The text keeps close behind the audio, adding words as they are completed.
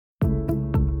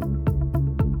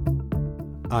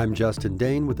I'm Justin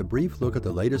Dane with a brief look at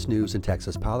the latest news in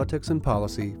Texas politics and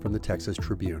policy from the Texas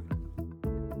Tribune.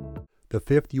 The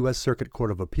Fifth U.S. Circuit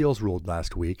Court of Appeals ruled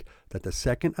last week that the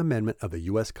Second Amendment of the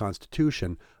U.S.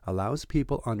 Constitution allows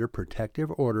people under protective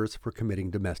orders for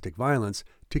committing domestic violence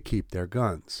to keep their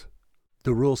guns.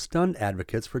 The rule stunned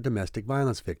advocates for domestic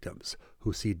violence victims,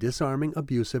 who see disarming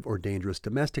abusive or dangerous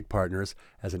domestic partners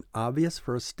as an obvious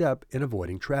first step in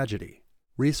avoiding tragedy.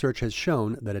 Research has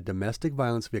shown that a domestic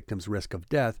violence victim's risk of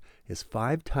death is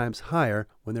 5 times higher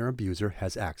when their abuser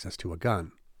has access to a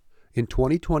gun. In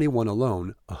 2021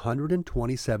 alone,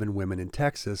 127 women in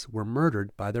Texas were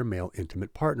murdered by their male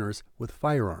intimate partners with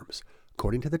firearms,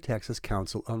 according to the Texas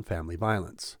Council on Family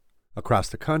Violence. Across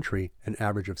the country, an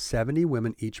average of 70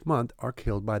 women each month are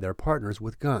killed by their partners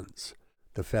with guns.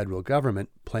 The federal government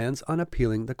plans on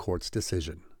appealing the court's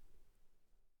decision.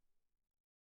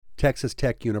 Texas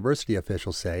Tech University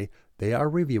officials say they are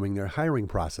reviewing their hiring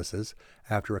processes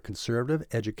after a conservative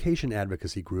education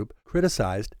advocacy group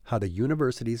criticized how the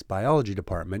university's biology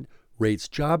department rates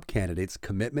job candidates'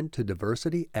 commitment to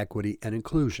diversity, equity, and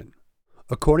inclusion.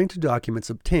 According to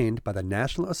documents obtained by the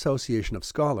National Association of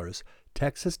Scholars,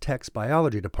 Texas Tech's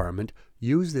biology department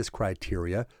used this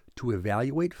criteria to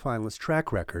evaluate finalists'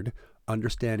 track record,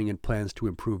 understanding and plans to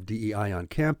improve DEI on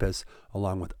campus,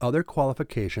 along with other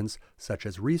qualifications such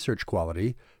as research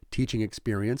quality, teaching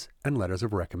experience, and letters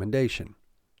of recommendation.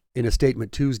 In a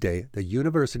statement Tuesday, the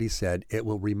university said it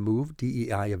will remove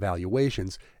DEI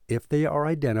evaluations if they are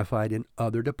identified in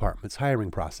other departments'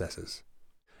 hiring processes.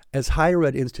 As higher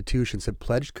ed institutions have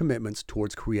pledged commitments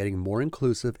towards creating more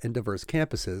inclusive and diverse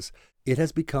campuses, it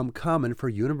has become common for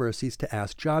universities to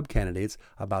ask job candidates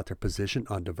about their position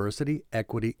on diversity,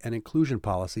 equity, and inclusion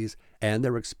policies and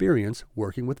their experience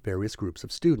working with various groups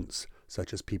of students,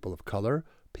 such as people of color,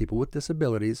 people with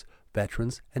disabilities,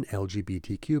 veterans, and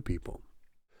LGBTQ people.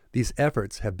 These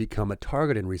efforts have become a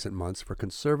target in recent months for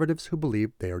conservatives who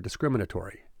believe they are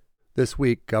discriminatory. This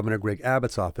week, Governor Greg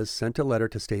Abbott's office sent a letter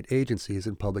to state agencies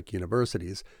and public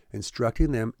universities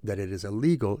instructing them that it is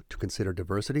illegal to consider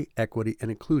diversity, equity,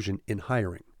 and inclusion in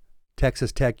hiring.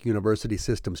 Texas Tech University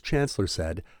Systems Chancellor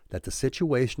said that the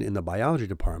situation in the biology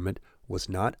department was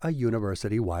not a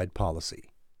university-wide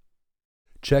policy.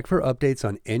 Check for updates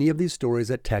on any of these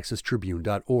stories at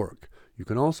texastribune.org. You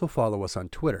can also follow us on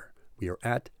Twitter. We are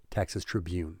at Texas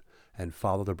Tribune. And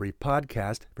follow the Brief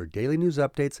Podcast for daily news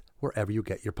updates wherever you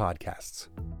get your podcasts.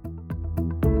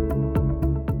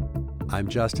 I'm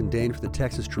Justin Dane for the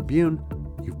Texas Tribune.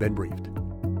 You've been briefed.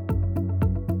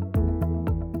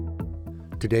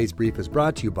 Today's brief is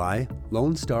brought to you by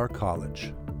Lone Star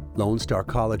College. Lone Star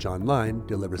College Online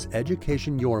delivers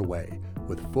education your way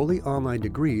with fully online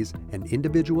degrees and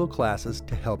individual classes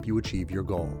to help you achieve your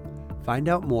goal. Find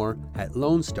out more at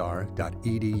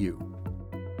lonestar.edu.